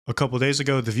A couple days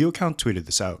ago, the Vue account tweeted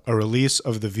this out, a release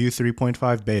of the Vue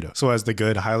 3.5 beta. So as the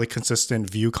good, highly consistent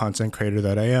Vue content creator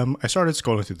that I am, I started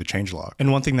scrolling through the changelog.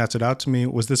 And one thing that stood out to me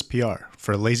was this PR,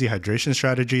 for lazy hydration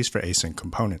strategies for async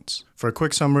components. For a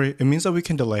quick summary, it means that we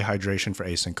can delay hydration for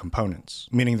async components,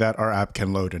 meaning that our app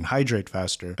can load and hydrate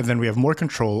faster, and then we have more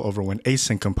control over when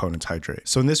async components hydrate.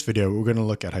 So in this video, we're going to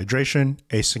look at hydration,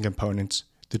 async components,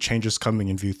 the changes coming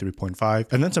in Vue 3.5,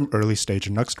 and then some early stage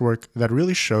Nuxt work that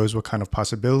really shows what kind of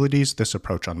possibilities this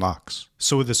approach unlocks.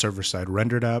 So with the server-side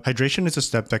rendered app, hydration is a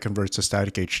step that converts a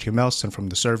static HTML sent from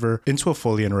the server into a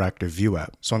fully interactive Vue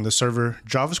app. So on the server,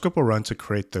 JavaScript will run to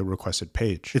create the requested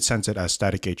page. It sends it as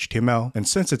static HTML, and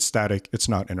since it's static, it's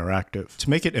not interactive. To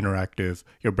make it interactive,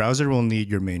 your browser will need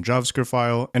your main JavaScript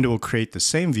file, and it will create the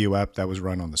same Vue app that was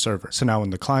run on the server. So now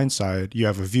on the client side, you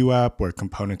have a Vue app where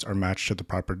components are matched to the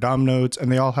proper DOM nodes,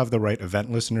 and they all have the right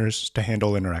event listeners to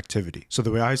handle interactivity. So the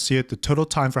way I see it, the total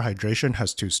time for hydration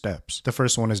has two steps. The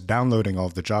first one is downloading all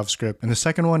of the JavaScript, and the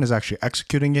second one is actually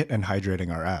executing it and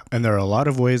hydrating our app. And there are a lot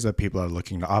of ways that people are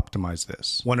looking to optimize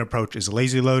this. One approach is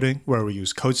lazy loading, where we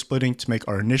use code splitting to make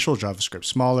our initial JavaScript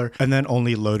smaller, and then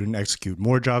only load and execute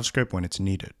more JavaScript when it's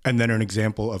needed. And then an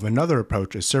example of another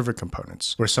approach is server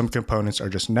components, where some components are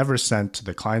just never sent to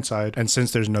the client side, and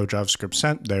since there's no JavaScript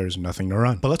sent, there's nothing to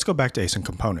run. But let's go back to async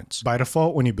components. By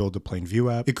default, when you build a plain Vue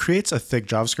app, it creates a thick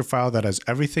JavaScript file that has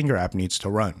everything your app needs to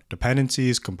run.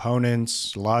 Dependencies,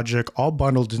 components, logic, all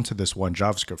bundled into this one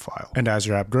JavaScript file. And as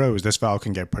your app grows, this file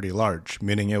can get pretty large,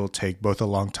 meaning it will take both a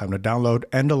long time to download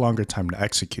and a longer time to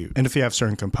execute. And if you have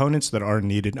certain components that aren't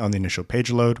needed on the initial page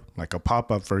load, like a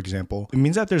pop-up for example, it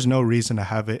means that there's no reason to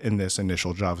have it in this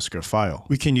initial JavaScript file.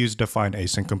 We can use define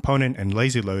async component and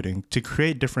lazy loading to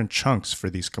create different chunks for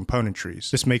these component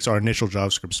trees. This makes our initial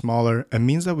JavaScript smaller and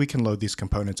means that we can load these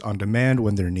components on demand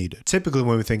when they're needed. Typically,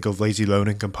 when we think of lazy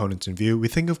loading components in Vue, we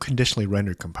think of conditionally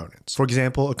rendered components. For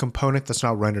example, a component that's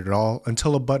not rendered at all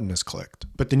until a button is clicked.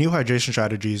 But the new hydration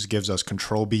strategies gives us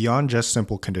control beyond just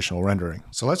simple conditional rendering.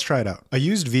 So let's try it out. I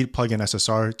used Vue plugin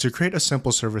SSR to create a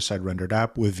simple server-side rendered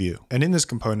app with Vue. And in this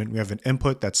component, we have an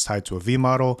input that's tied to a Vue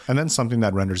model, and then something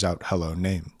that renders out hello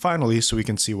name. Finally, so we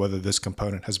can see whether this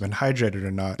component has been hydrated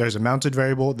or not, there's a mounted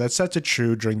variable that's set to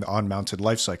true during the onMounted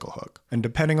lifecycle hook. And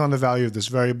depending on the value of this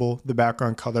variable, the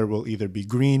background color will either be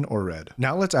green or red.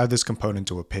 Now let's add this component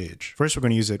to a page. First, we're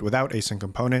going to use it without async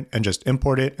component and just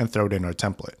import it and throw it in our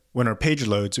template. When our page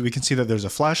loads, we can see that there's a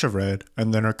flash of red,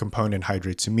 and then our component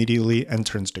hydrates immediately and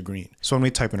turns to green. So when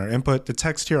we type in our input, the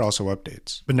text here also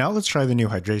updates. But now let's try the new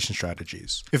hydration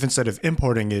strategies. If instead of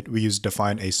importing it, we use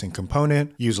define async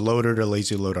component, use loader to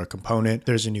lazy load our component,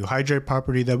 there's a new hydrate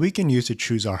property that we can use to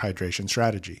choose our hydration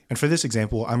strategy. And for this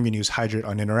example, I'm going to use hydrate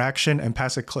on interaction and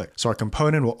pass a click. So our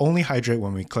component will only hydrate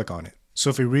when we click on it. So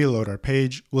if we reload our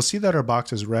page, we'll see that our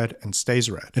box is red and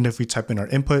stays red. And if we type in our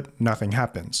input, nothing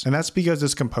happens. And that's because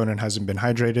this component hasn't been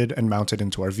hydrated and mounted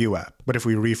into our Vue app. But if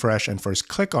we refresh and first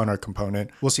click on our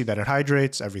component, we'll see that it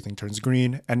hydrates, everything turns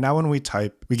green, and now when we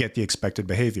type, we get the expected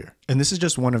behavior. And this is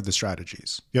just one of the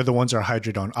strategies. The other ones are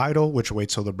hydrate on idle, which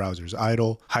waits till the browser is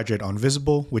idle, hydrate on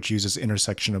visible, which uses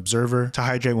intersection observer to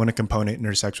hydrate when a component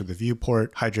intersects with a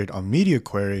viewport, hydrate on media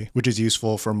query, which is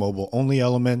useful for mobile only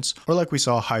elements, or like we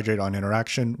saw, hydrate on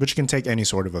interaction, which can take any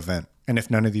sort of event. And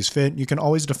if none of these fit, you can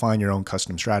always define your own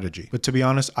custom strategy. But to be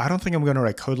honest, I don't think I'm going to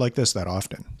write code like this that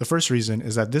often. The first reason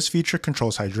is that this feature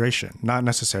controls hydration, not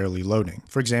necessarily loading.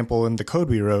 For example, in the code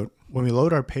we wrote, when we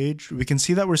load our page, we can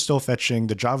see that we're still fetching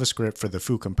the JavaScript for the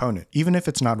foo component, even if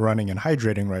it's not running and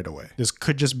hydrating right away. This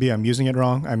could just be I'm using it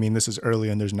wrong. I mean, this is early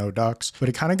and there's no docs, but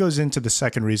it kind of goes into the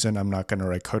second reason I'm not going to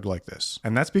write code like this.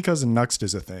 And that's because Nuxt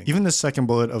is a thing. Even the second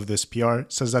bullet of this PR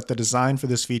says that the design for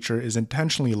this feature is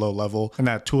intentionally low level and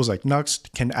that tools like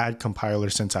Nuxt can add compiler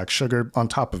syntax sugar on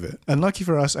top of it. And lucky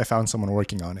for us, I found someone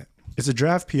working on it. It's a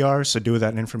draft PR, so do with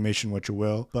that information what you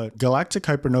will, but Galactic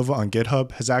Hypernova on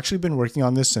GitHub has actually been working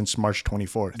on this since March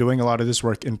 24th, doing a lot of this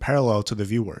work in parallel to the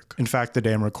Vue work. In fact, the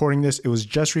day I'm recording this, it was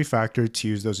just refactored to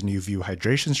use those new Vue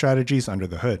hydration strategies under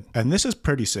the hood. And this is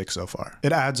pretty sick so far.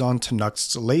 It adds on to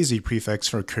Nuxt's lazy prefix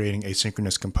for creating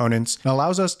asynchronous components and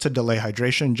allows us to delay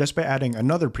hydration just by adding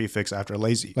another prefix after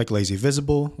lazy, like lazy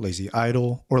visible, lazy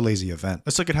idle, or lazy event.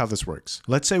 Let's look at how this works.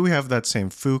 Let's say we have that same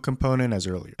foo component as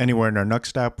earlier. Anywhere in our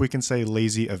Nuxt app, we can say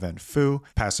lazy event foo,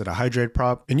 pass it a hydrate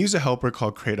prop, and use a helper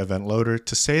called create event loader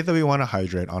to say that we want to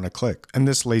hydrate on a click. And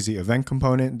this lazy event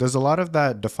component does a lot of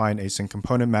that define async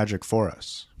component magic for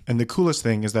us. And the coolest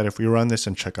thing is that if we run this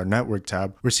and check our network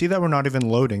tab, we see that we're not even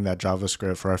loading that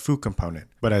JavaScript for our foo component.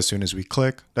 But as soon as we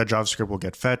click, that JavaScript will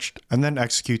get fetched and then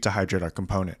execute to hydrate our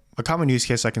component. A common use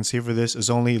case I can see for this is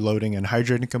only loading and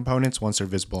hydrating components once they're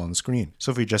visible on the screen.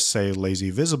 So if we just say lazy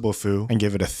visible foo and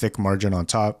give it a thick margin on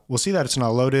top, we'll see that it's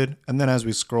not loaded, and then as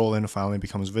we scroll in, it finally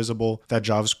becomes visible, that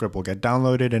JavaScript will get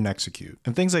downloaded and execute.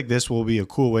 And things like this will be a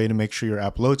cool way to make sure your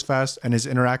app loads fast and is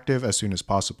interactive as soon as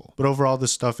possible. But overall,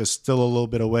 this stuff is still a little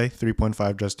bit away.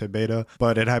 3.5 just hit beta,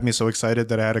 but it had me so excited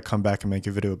that I had to come back and make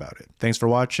a video about it. Thanks for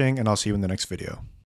watching, and I'll see you in the next video.